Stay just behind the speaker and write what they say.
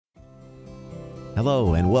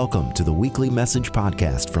Hello and welcome to the weekly message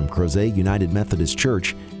podcast from Crozet United Methodist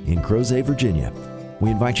Church in Crozet, Virginia.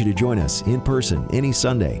 We invite you to join us in person any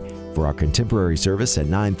Sunday for our contemporary service at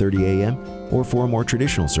 9:30 a.m. or for a more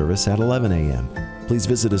traditional service at 11 a.m. Please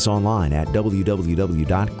visit us online at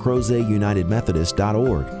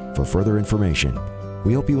www.crozetunitedmethodist.org for further information.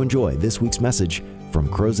 We hope you enjoy this week's message from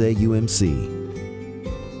Crozet UMC.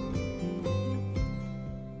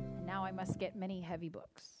 Now I must get many heavy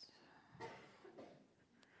books.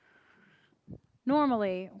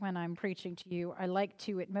 Normally, when I'm preaching to you, I like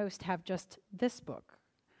to at most have just this book.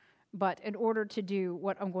 But in order to do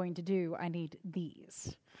what I'm going to do, I need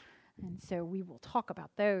these. And so we will talk about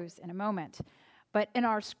those in a moment. But in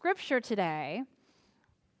our scripture today,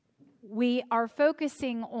 we are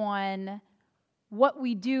focusing on what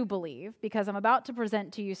we do believe, because I'm about to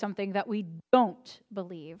present to you something that we don't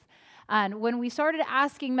believe. And when we started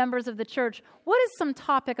asking members of the church, what is some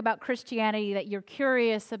topic about Christianity that you're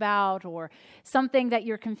curious about or something that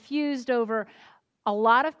you're confused over, a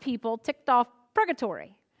lot of people ticked off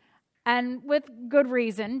purgatory. And with good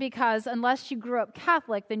reason, because unless you grew up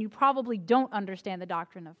Catholic, then you probably don't understand the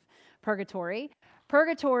doctrine of purgatory.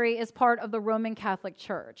 Purgatory is part of the Roman Catholic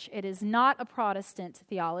Church. It is not a Protestant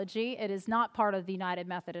theology. It is not part of the United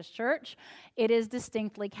Methodist Church. It is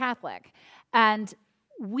distinctly Catholic. And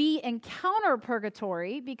we encounter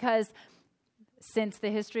purgatory because since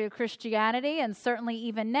the history of Christianity, and certainly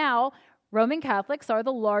even now, Roman Catholics are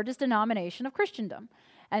the largest denomination of Christendom.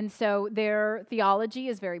 And so their theology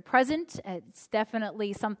is very present. It's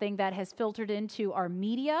definitely something that has filtered into our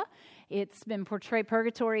media. It's been portrayed,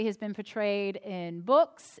 purgatory has been portrayed in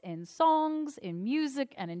books, in songs, in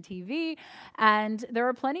music, and in TV. And there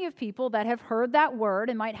are plenty of people that have heard that word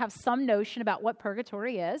and might have some notion about what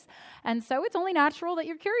purgatory is. And so it's only natural that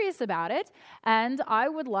you're curious about it. And I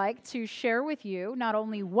would like to share with you not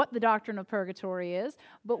only what the doctrine of purgatory is,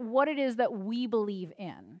 but what it is that we believe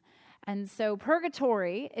in. And so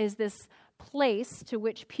purgatory is this place to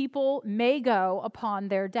which people may go upon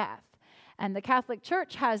their death. And the Catholic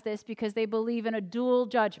Church has this because they believe in a dual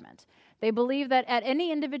judgment. They believe that at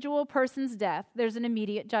any individual person's death, there's an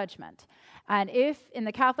immediate judgment. And if in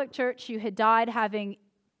the Catholic Church you had died having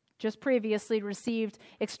just previously received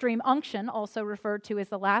extreme unction, also referred to as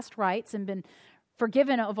the last rites, and been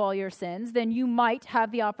forgiven of all your sins, then you might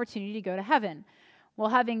have the opportunity to go to heaven. Well,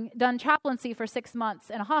 having done chaplaincy for 6 months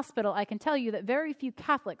in a hospital, I can tell you that very few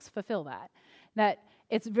Catholics fulfill that. That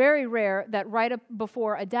it's very rare that right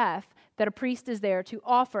before a death that a priest is there to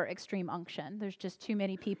offer extreme unction. There's just too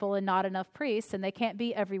many people and not enough priests, and they can't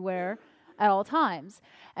be everywhere at all times.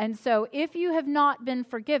 And so if you have not been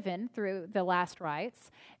forgiven through the last rites,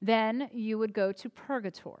 then you would go to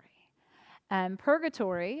purgatory. And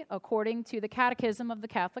purgatory, according to the Catechism of the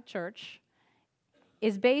Catholic Church,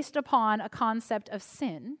 is based upon a concept of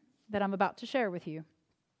sin that I'm about to share with you.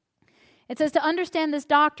 It says, to understand this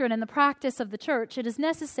doctrine and the practice of the church, it is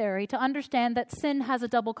necessary to understand that sin has a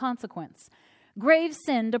double consequence. Grave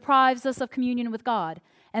sin deprives us of communion with God,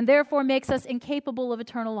 and therefore makes us incapable of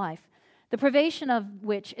eternal life, the privation of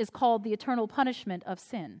which is called the eternal punishment of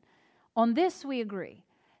sin. On this we agree,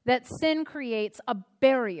 that sin creates a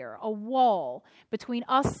barrier, a wall between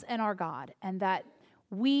us and our God, and that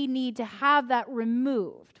we need to have that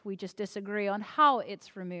removed. We just disagree on how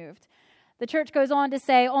it's removed. The church goes on to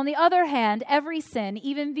say, on the other hand, every sin,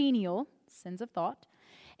 even venial, sins of thought,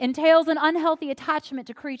 entails an unhealthy attachment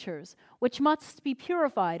to creatures, which must be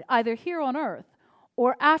purified either here on earth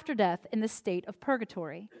or after death in the state of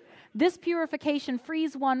purgatory. This purification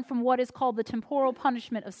frees one from what is called the temporal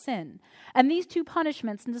punishment of sin. And these two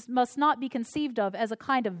punishments must not be conceived of as a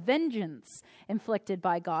kind of vengeance inflicted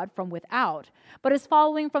by God from without, but as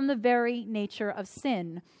following from the very nature of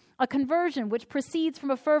sin. A conversion which proceeds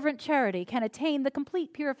from a fervent charity can attain the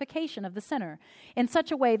complete purification of the sinner in such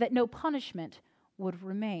a way that no punishment would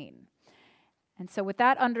remain. And so with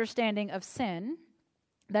that understanding of sin,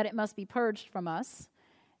 that it must be purged from us,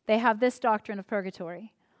 they have this doctrine of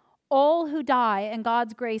purgatory. All who die in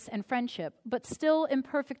God's grace and friendship, but still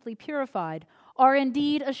imperfectly purified, are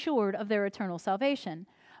indeed assured of their eternal salvation.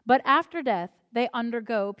 But after death, they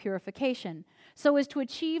undergo purification, so as to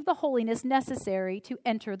achieve the holiness necessary to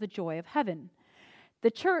enter the joy of heaven. The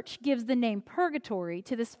church gives the name purgatory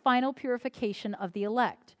to this final purification of the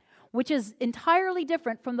elect, which is entirely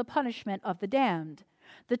different from the punishment of the damned.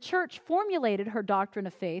 The church formulated her doctrine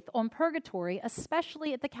of faith on purgatory,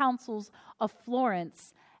 especially at the councils of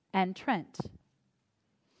Florence and Trent.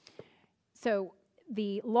 So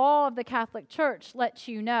the law of the Catholic Church lets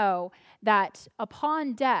you know that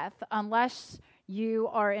upon death, unless you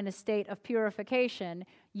are in a state of purification,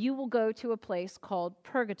 you will go to a place called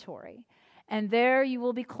purgatory. And there you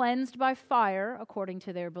will be cleansed by fire, according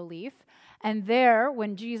to their belief. And there,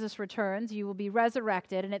 when Jesus returns, you will be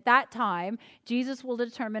resurrected. And at that time, Jesus will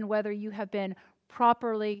determine whether you have been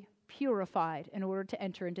properly purified in order to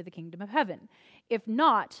enter into the kingdom of heaven. If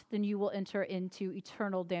not, then you will enter into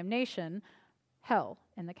eternal damnation, hell,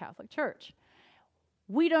 in the Catholic Church.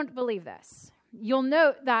 We don't believe this. You'll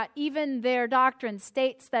note that even their doctrine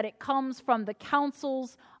states that it comes from the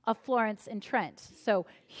councils of Florence and Trent. So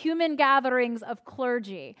human gatherings of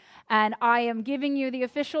clergy. And I am giving you the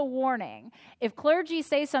official warning. If clergy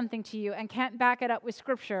say something to you and can't back it up with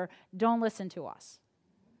Scripture, don't listen to us.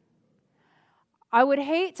 I would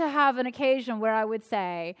hate to have an occasion where I would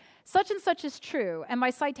say, such and such is true. And my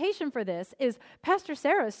citation for this is Pastor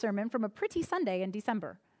Sarah's sermon from a pretty Sunday in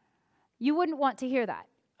December. You wouldn't want to hear that.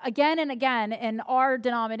 Again and again in our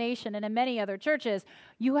denomination and in many other churches,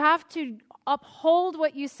 you have to uphold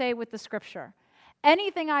what you say with the Scripture.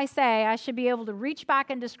 Anything I say, I should be able to reach back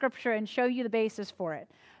into Scripture and show you the basis for it.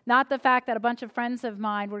 Not the fact that a bunch of friends of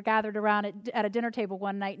mine were gathered around at a dinner table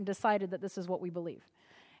one night and decided that this is what we believe.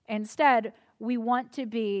 Instead, we want to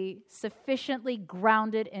be sufficiently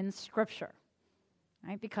grounded in Scripture,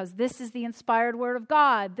 right? Because this is the inspired Word of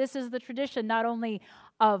God. This is the tradition not only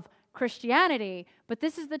of Christianity, but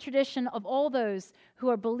this is the tradition of all those who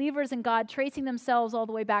are believers in God, tracing themselves all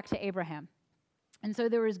the way back to Abraham. And so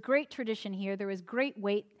there is great tradition here. There is great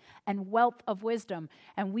weight and wealth of wisdom,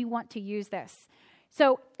 and we want to use this.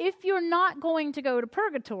 So if you're not going to go to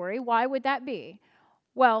purgatory, why would that be?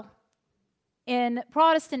 Well, in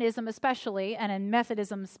Protestantism especially, and in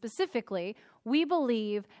Methodism specifically, we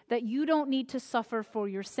believe that you don't need to suffer for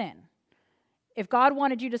your sin. If God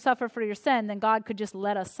wanted you to suffer for your sin, then God could just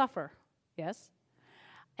let us suffer, yes?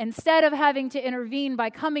 Instead of having to intervene by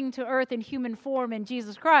coming to earth in human form in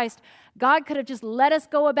Jesus Christ, God could have just let us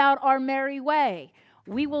go about our merry way.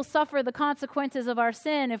 We will suffer the consequences of our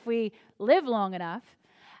sin if we live long enough,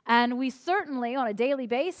 and we certainly, on a daily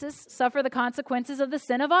basis, suffer the consequences of the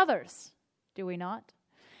sin of others. Do we not?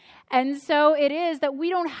 And so it is that we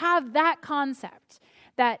don't have that concept,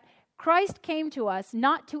 that Christ came to us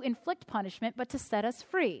not to inflict punishment, but to set us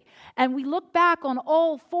free. And we look back on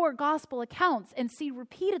all 4 gospel accounts and see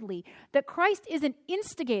repeatedly that Christ isn't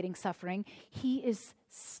instigating suffering, he is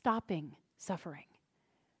stopping suffering.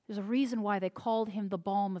 There's a reason why they called him the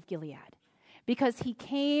balm of Gilead, because he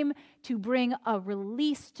came to bring a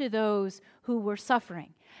release to those who were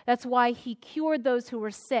suffering. That's why he cured those who were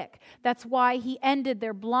sick. That's why he ended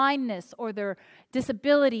their blindness or their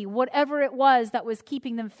disability, whatever it was that was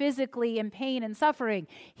keeping them physically in pain and suffering.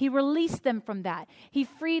 He released them from that. He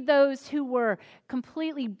freed those who were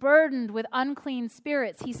completely burdened with unclean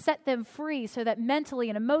spirits. He set them free so that mentally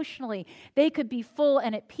and emotionally they could be full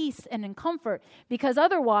and at peace and in comfort, because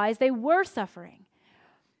otherwise they were suffering.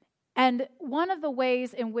 And one of the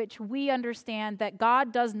ways in which we understand that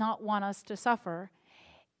God does not want us to suffer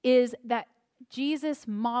is that Jesus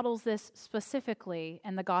models this specifically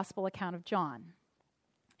in the gospel account of John.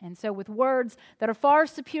 And so with words that are far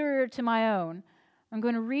superior to my own, I'm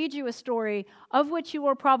going to read you a story of which you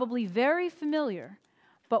are probably very familiar,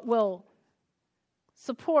 but will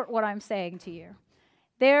support what I'm saying to you.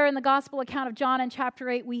 There in the gospel account of John in chapter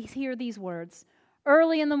 8, we hear these words.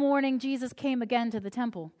 Early in the morning, Jesus came again to the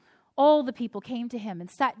temple. All the people came to him and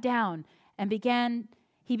sat down, and he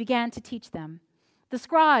began to teach them. The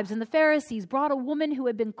scribes and the Pharisees brought a woman who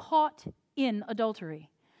had been caught in adultery,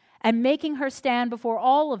 and making her stand before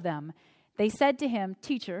all of them, they said to him,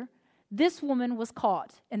 "Teacher, this woman was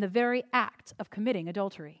caught in the very act of committing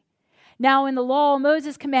adultery. Now in the law,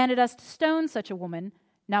 Moses commanded us to stone such a woman.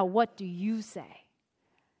 Now what do you say?"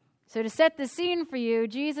 So to set the scene for you,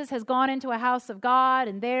 Jesus has gone into a house of God,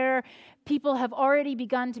 and there people have already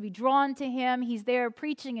begun to be drawn to him. He's there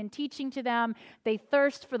preaching and teaching to them. They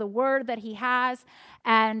thirst for the word that he has,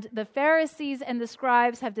 and the Pharisees and the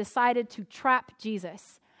scribes have decided to trap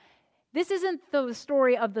Jesus. This isn't the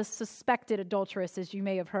story of the suspected adulteress, as you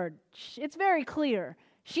may have heard. It's very clear.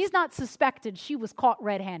 She's not suspected. She was caught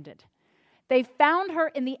red-handed. They found her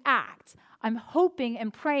in the act. I'm hoping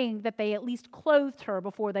and praying that they at least clothed her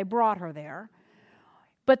before they brought her there.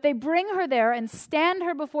 But they bring her there and stand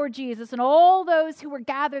her before Jesus and all those who were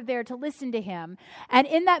gathered there to listen to him. And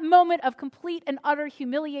in that moment of complete and utter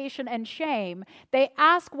humiliation and shame, they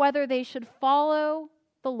ask whether they should follow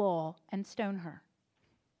the law and stone her.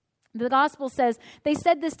 The gospel says they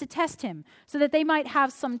said this to test him so that they might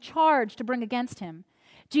have some charge to bring against him.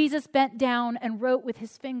 Jesus bent down and wrote with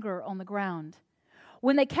his finger on the ground.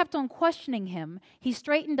 When they kept on questioning him, he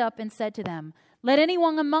straightened up and said to them, "Let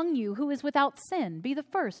anyone among you who is without sin be the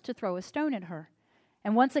first to throw a stone at her."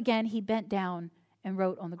 And once again he bent down and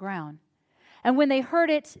wrote on the ground. And when they heard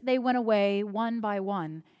it, they went away one by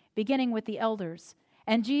one, beginning with the elders.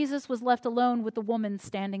 And Jesus was left alone with the woman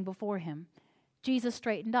standing before him. Jesus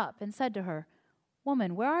straightened up and said to her,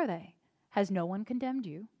 "Woman, where are they? Has no one condemned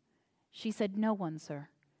you?" She said, "No one, sir."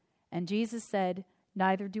 And Jesus said,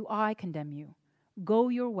 "Neither do I condemn you. Go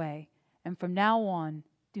your way, and from now on,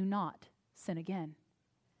 do not sin again."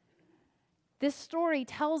 This story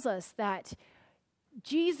tells us that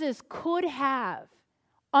Jesus could have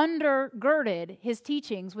undergirded his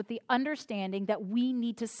teachings with the understanding that we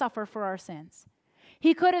need to suffer for our sins.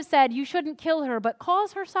 He could have said, "You shouldn't kill her, but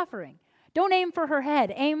cause her suffering. Don't aim for her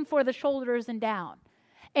head. Aim for the shoulders and down.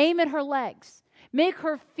 Aim at her legs. Make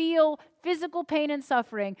her feel physical pain and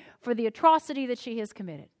suffering for the atrocity that she has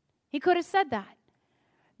committed." He could have said that.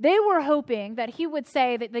 They were hoping that he would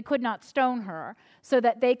say that they could not stone her so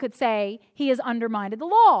that they could say he has undermined the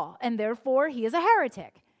law and therefore he is a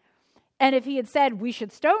heretic. And if he had said we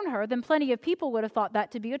should stone her, then plenty of people would have thought that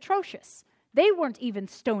to be atrocious. They weren't even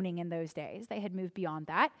stoning in those days. They had moved beyond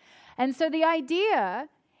that. And so the idea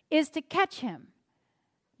is to catch him.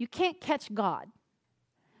 You can't catch God.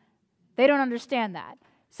 They don't understand that.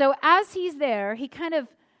 So as he's there, he kind of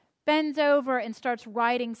bends over and starts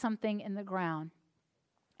writing something in the ground.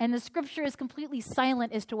 And the scripture is completely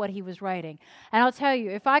silent as to what he was writing. And I'll tell you,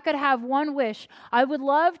 if I could have one wish, I would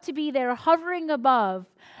love to be there hovering above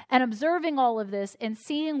and observing all of this and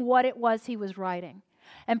seeing what it was he was writing.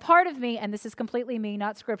 And part of me, and this is completely me,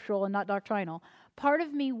 not scriptural and not doctrinal, part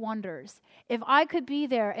of me wonders if I could be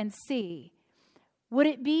there and see, would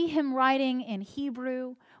it be him writing in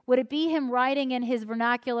Hebrew? Would it be him writing in his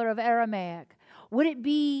vernacular of Aramaic? Would it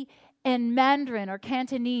be in Mandarin or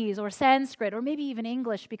Cantonese or Sanskrit or maybe even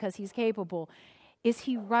English because he's capable? Is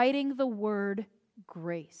he writing the word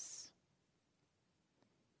grace?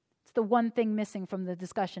 It's the one thing missing from the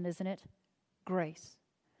discussion, isn't it? Grace.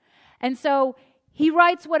 And so he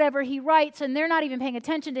writes whatever he writes, and they're not even paying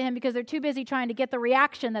attention to him because they're too busy trying to get the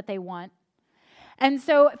reaction that they want. And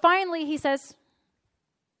so finally he says,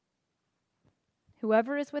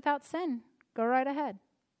 "Whoever is without sin, go right ahead."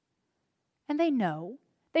 And they know.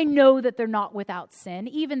 They know that they're not without sin.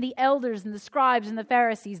 Even the elders and the scribes and the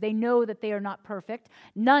Pharisees, they know that they are not perfect.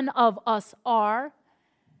 None of us are.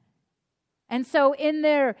 And so in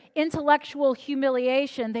their intellectual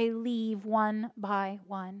humiliation, they leave one by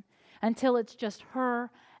one until it's just her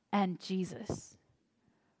and Jesus.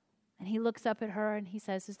 And he looks up at her and he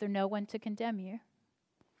says, "Is there no one to condemn you?"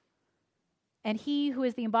 And he who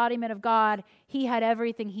is the embodiment of God, he had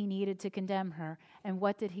everything he needed to condemn her. And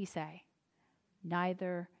what did he say?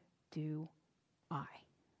 "Neither do I."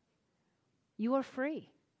 You are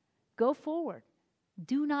free. Go forward.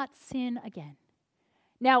 Do not sin again.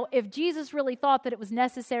 Now, if Jesus really thought that it was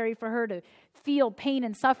necessary for her to feel pain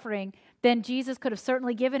and suffering, then Jesus could have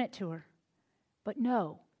certainly given it to her. But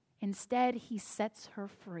no, instead he sets her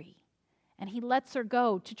free. And he lets her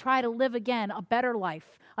go to try to live again a better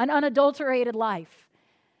life, an unadulterated life.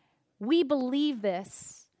 We believe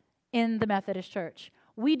this in the Methodist Church.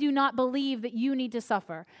 We do not believe that you need to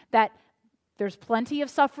suffer, that there's plenty of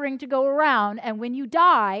suffering to go around, and when you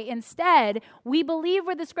die, instead, we believe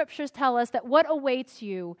where the scriptures tell us that what awaits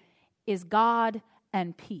you is God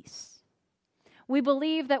and peace. We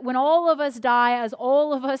believe that when all of us die, as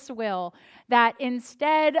all of us will, that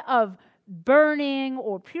instead of burning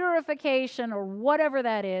or purification or whatever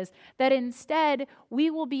that is, that instead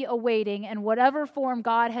we will be awaiting, in whatever form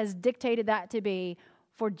God has dictated that to be,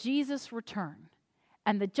 for Jesus' return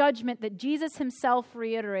and the judgment that Jesus himself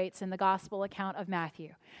reiterates in the gospel account of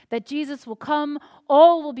Matthew. That Jesus will come,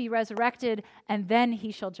 all will be resurrected, and then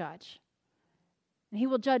he shall judge. And he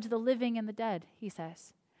will judge the living and the dead, he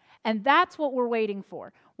says. And that's what we're waiting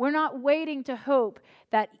for. We're not waiting to hope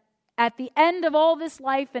that at the end of all this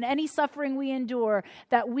life and any suffering we endure,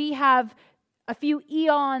 that we have a few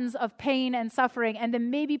eons of pain and suffering, and then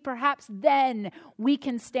maybe perhaps then we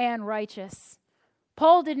can stand righteous.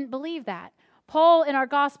 Paul didn't believe that. Paul, in our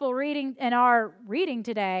gospel reading, in our reading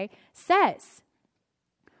today, says,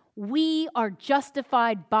 we are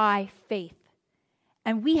justified by faith,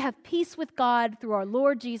 and we have peace with God through our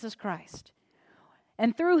Lord Jesus Christ.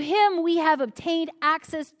 And through him we have obtained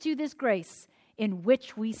access to this grace in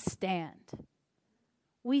which we stand.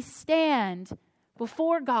 We stand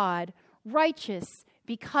before God righteous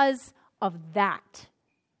because of that.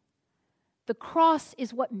 The cross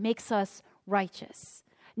is what makes us righteous.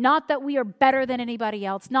 Not that we are better than anybody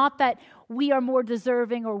else, not that we are more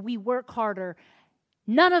deserving or we work harder.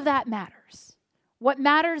 None of that matters. What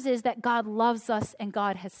matters is that God loves us and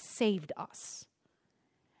God has saved us.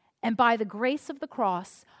 And by the grace of the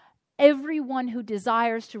cross, everyone who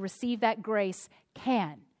desires to receive that grace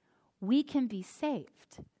can, we can be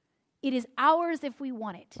saved. It is ours if we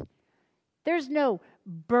want it. There's no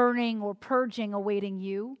burning or purging awaiting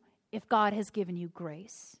you if God has given you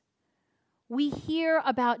grace. We hear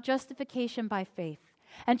about justification by faith.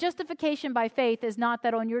 And justification by faith is not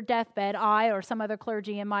that on your deathbed, I or some other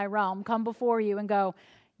clergy in my realm come before you and go,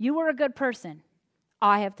 you were a good person.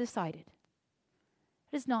 I have decided.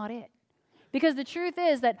 It is not it. Because the truth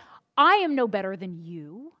is that I am no better than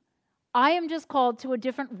you. I am just called to a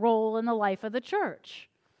different role in the life of the church.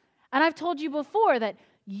 And I've told you before that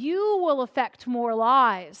you will affect more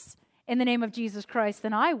lives in the name of Jesus Christ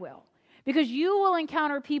than I will. Because you will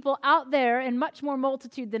encounter people out there in much more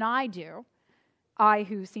multitude than I do. I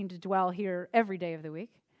who seem to dwell here every day of the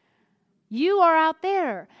week. You are out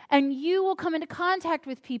there, and you will come into contact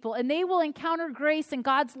with people, and they will encounter grace and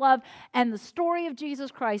God's love and the story of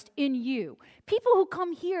Jesus Christ in you. People who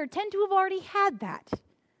come here tend to have already had that.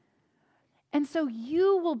 And so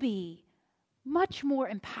you will be much more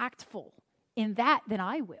impactful in that than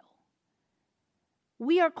I will.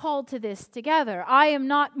 We are called to this together. I am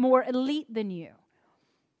not more elite than you.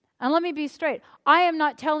 And let me be straight. I am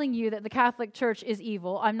not telling you that the Catholic Church is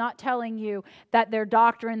evil. I'm not telling you that their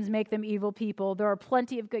doctrines make them evil people. There are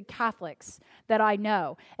plenty of good Catholics that I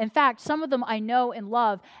know. In fact, some of them I know and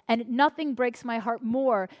love, and nothing breaks my heart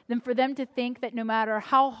more than for them to think that no matter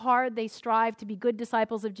how hard they strive to be good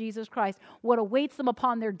disciples of Jesus Christ, what awaits them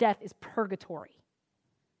upon their death is purgatory.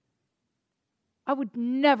 I would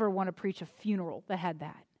never want to preach a funeral that had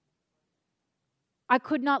that. I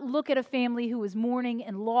could not look at a family who was mourning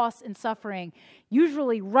and loss and suffering,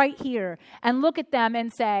 usually right here, and look at them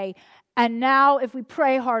and say, and now if we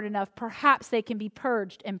pray hard enough, perhaps they can be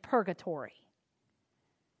purged in purgatory.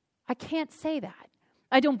 I can't say that.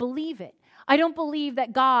 I don't believe it. I don't believe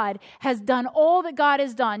that God has done all that God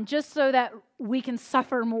has done just so that we can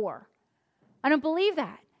suffer more. I don't believe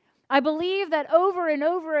that. I believe that over and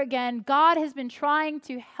over again, God has been trying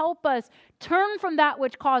to help us turn from that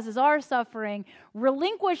which causes our suffering,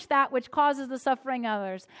 relinquish that which causes the suffering of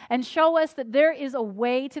others, and show us that there is a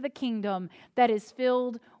way to the kingdom that is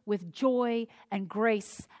filled with joy and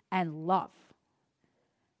grace and love.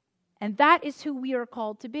 And that is who we are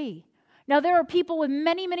called to be. Now, there are people with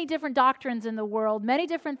many, many different doctrines in the world, many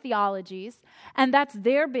different theologies, and that's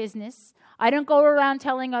their business. I don't go around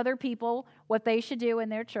telling other people what they should do in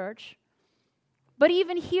their church. But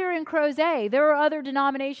even here in Crozet, there are other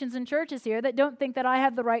denominations and churches here that don't think that I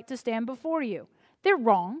have the right to stand before you. They're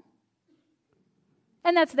wrong.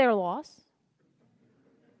 And that's their loss.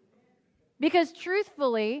 Because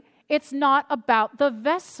truthfully, it's not about the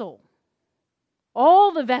vessel.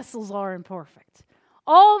 All the vessels are imperfect.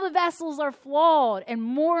 All the vessels are flawed and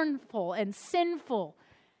mournful and sinful.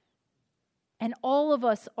 And all of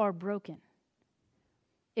us are broken.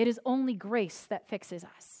 It is only grace that fixes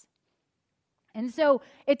us. And so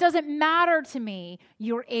it doesn't matter to me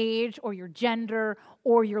your age or your gender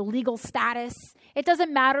or your legal status. It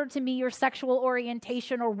doesn't matter to me your sexual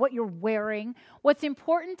orientation or what you're wearing. What's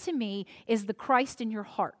important to me is the Christ in your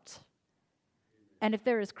heart. And if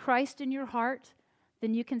there is Christ in your heart,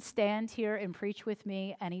 then you can stand here and preach with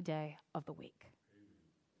me any day of the week.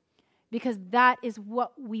 Because that is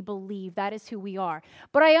what we believe. That is who we are.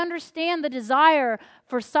 But I understand the desire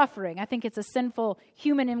for suffering. I think it's a sinful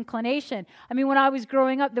human inclination. I mean, when I was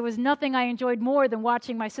growing up, there was nothing I enjoyed more than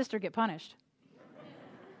watching my sister get punished.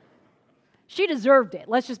 She deserved it.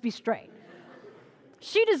 Let's just be straight.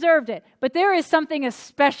 She deserved it. But there is something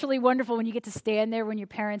especially wonderful when you get to stand there when your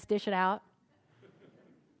parents dish it out.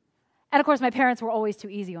 And of course, my parents were always too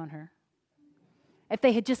easy on her. If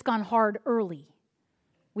they had just gone hard early,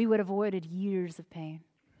 we would have avoided years of pain.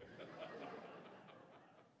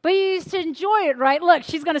 But you used to enjoy it, right? Look,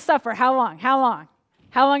 she's going to suffer. How long? How long?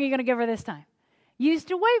 How long are you going to give her this time? You used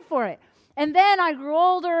to wait for it. And then I grew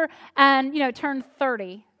older and, turned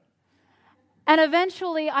 30. And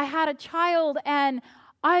eventually I had a child, and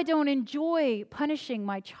I don't enjoy punishing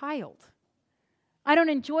my child. I don't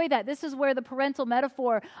enjoy that. This is where the parental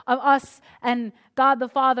metaphor of us and God the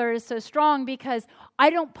Father is so strong, because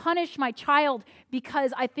I don't punish my child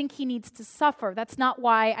because I think he needs to suffer. That's not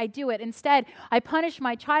why I do it. Instead, I punish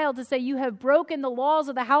my child to say, you have broken the laws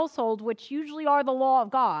of the household, which usually are the law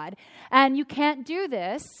of God, and you can't do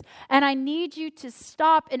this, and I need you to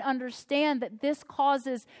stop and understand that this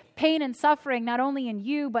causes pain and suffering, not only in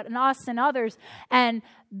you, but in us and others, and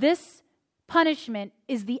this punishment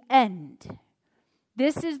is the end.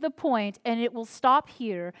 This is the point, and it will stop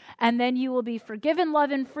here, and then you will be forgiven,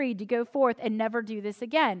 loved, and freed to go forth and never do this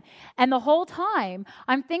again. And the whole time,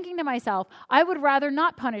 I'm thinking to myself, I would rather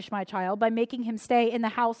not punish my child by making him stay in the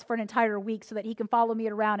house for an entire week so that he can follow me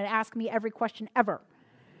around and ask me every question ever.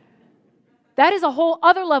 That is a whole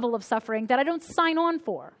other level of suffering that I don't sign on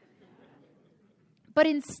for. But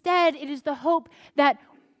instead, it is the hope that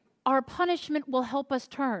our punishment will help us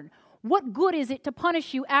turn. What good is it to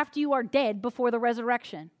punish you after you are dead before the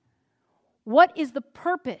resurrection? What is the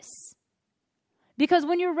purpose? Because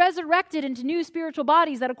when you're resurrected into new spiritual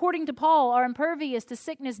bodies that, according to Paul, are impervious to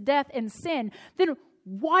sickness, death, and sin, then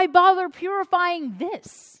why bother purifying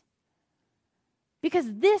this? Because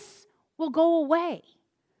this will go away.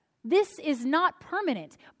 This is not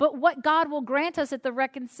permanent, but what God will grant us at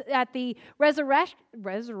the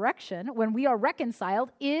resurrection, when we are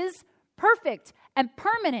reconciled, is perfect and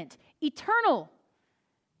permanent, eternal.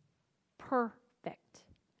 Perfect.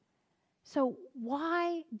 So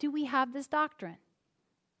why do we have this doctrine?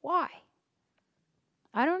 Why?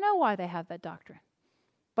 I don't know why they have that doctrine,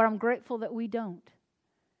 but I'm grateful that we don't.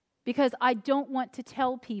 Because I don't want to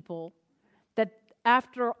tell people that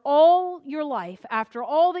after all your life, after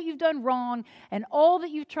all that you've done wrong and all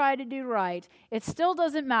that you've tried to do right, it still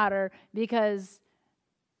doesn't matter because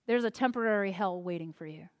there's a temporary hell waiting for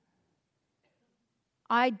you.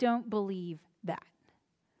 I don't believe that.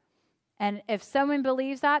 And if someone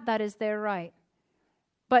believes that, that is their right.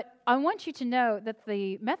 But I want you to know that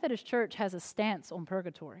the Methodist Church has a stance on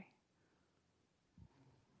purgatory.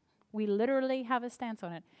 We literally have a stance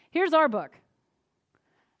on it. Here's our book.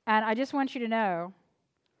 And I just want you to know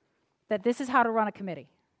that this is how to run a committee.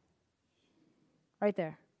 Right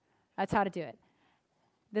there. That's how to do it.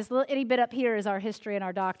 This little itty bit up here is our history and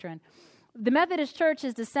our doctrine. The Methodist Church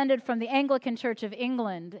is descended from the Anglican Church of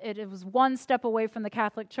England. It was one step away from the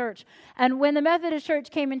Catholic Church. And when the Methodist Church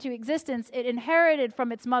came into existence, it inherited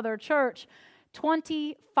from its mother church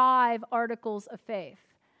 25 articles of faith.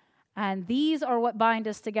 And these are what bind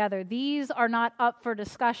us together. These are not up for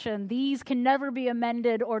discussion. These can never be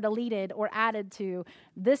amended or deleted or added to.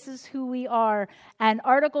 This is who we are. And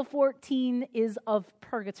Article 14 is of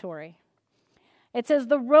purgatory. It says,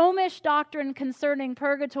 the Romish doctrine concerning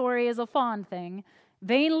purgatory is a fond thing,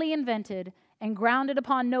 vainly invented and grounded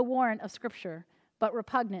upon no warrant of Scripture, but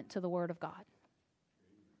repugnant to the Word of God.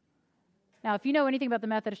 Now, if you know anything about the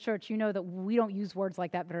Methodist Church, you know that we don't use words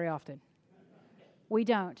like that very often. We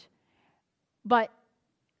don't. But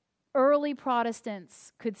early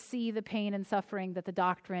Protestants could see the pain and suffering that the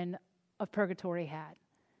doctrine of purgatory had.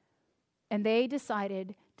 And they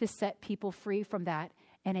decided to set people free from that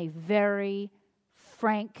in a very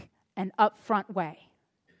frank and upfront way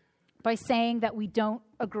by saying that we don't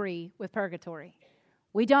agree with purgatory.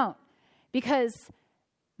 We don't. Because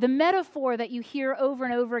the metaphor that you hear over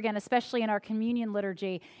and over again, especially in our communion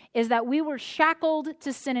liturgy, is that we were shackled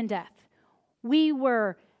to sin and death. We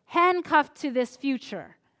were handcuffed to this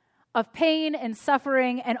future of pain and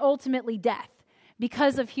suffering and ultimately death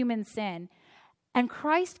because of human sin. And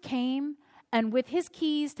Christ came, and with his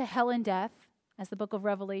keys to hell and death, as the book of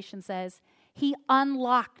Revelation says, he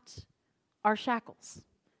unlocked our shackles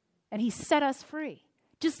and he set us free.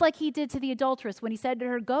 Just like he did to the adulteress when he said to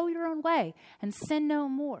her, go your own way and sin no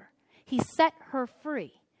more. He set her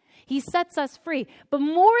free. He sets us free. But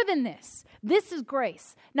more than this is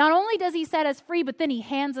grace. Not only does he set us free, but then he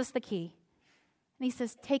hands us the key. And he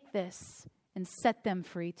says, take this and set them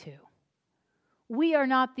free too. We are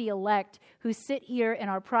not the elect who sit here in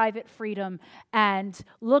our private freedom and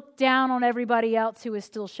look down on everybody else who is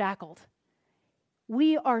still shackled.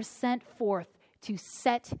 We are sent forth to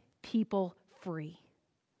set people free.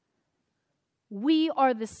 We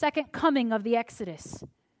are the second coming of the Exodus.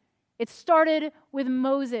 It started with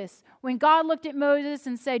Moses. When God looked at Moses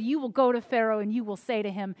and said, you will go to Pharaoh and you will say to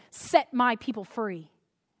him, set my people free.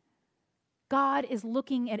 God is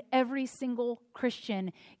looking at every single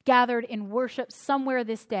Christian gathered in worship somewhere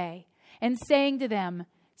this day and saying to them,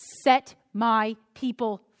 set my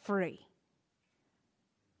people free.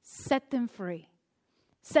 Set them free.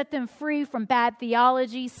 Set them free from bad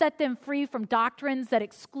theology. Set them free from doctrines that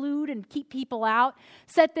exclude and keep people out.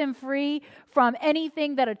 Set them free from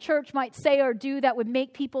anything that a church might say or do that would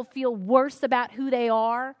make people feel worse about who they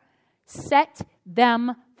are. Set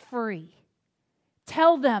them free.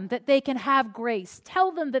 Tell them that they can have grace.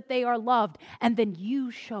 Tell them that they are loved. And then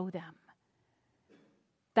you show them.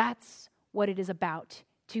 That's what it is about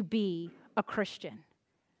to be a Christian.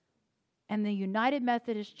 And the United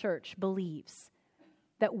Methodist Church believes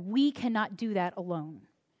that we cannot do that alone,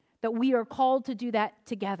 that we are called to do that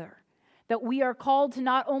together, that we are called to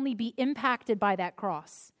not only be impacted by that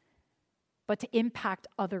cross, but to impact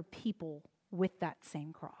other people with that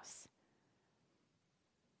same cross.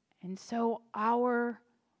 And so our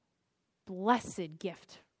blessed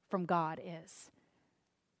gift from God is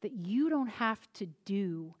that you don't have to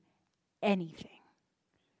do anything.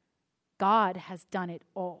 God has done it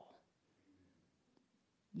all.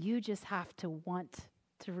 You just have to want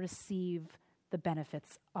to receive the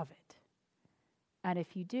benefits of it. And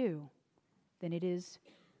if you do, then it is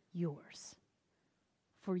yours.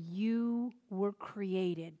 For you were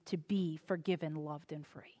created to be forgiven, loved, and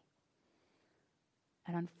free.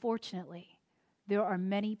 And unfortunately, there are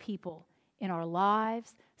many people in our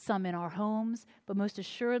lives, some in our homes, but most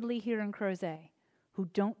assuredly here in Crozet, who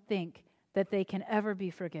don't think that they can ever be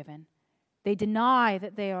forgiven. They deny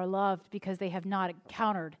that they are loved because they have not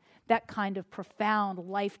encountered that kind of profound,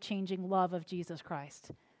 life-changing love of Jesus Christ.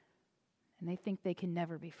 And they think they can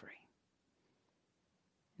never be free.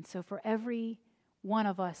 And so for every one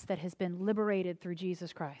of us that has been liberated through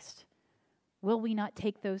Jesus Christ, will we not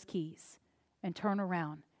take those keys and turn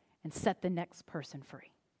around and set the next person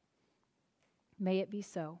free? May it be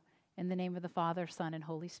so, in the name of the Father, Son, and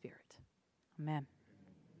Holy Spirit. Amen.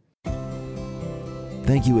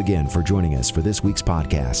 Thank you again for joining us for this week's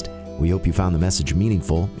podcast. We hope you found the message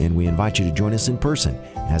meaningful, and we invite you to join us in person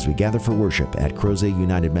as we gather for worship at Crozet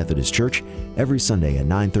United Methodist Church every Sunday at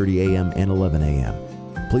 9:30 a.m. and 11 a.m.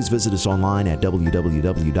 Please visit us online at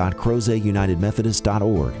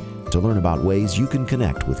www.crozetunitedmethodist.org to learn about ways you can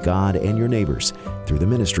connect with God and your neighbors through the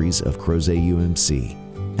ministries of Crozet UMC.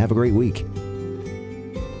 Have a great week.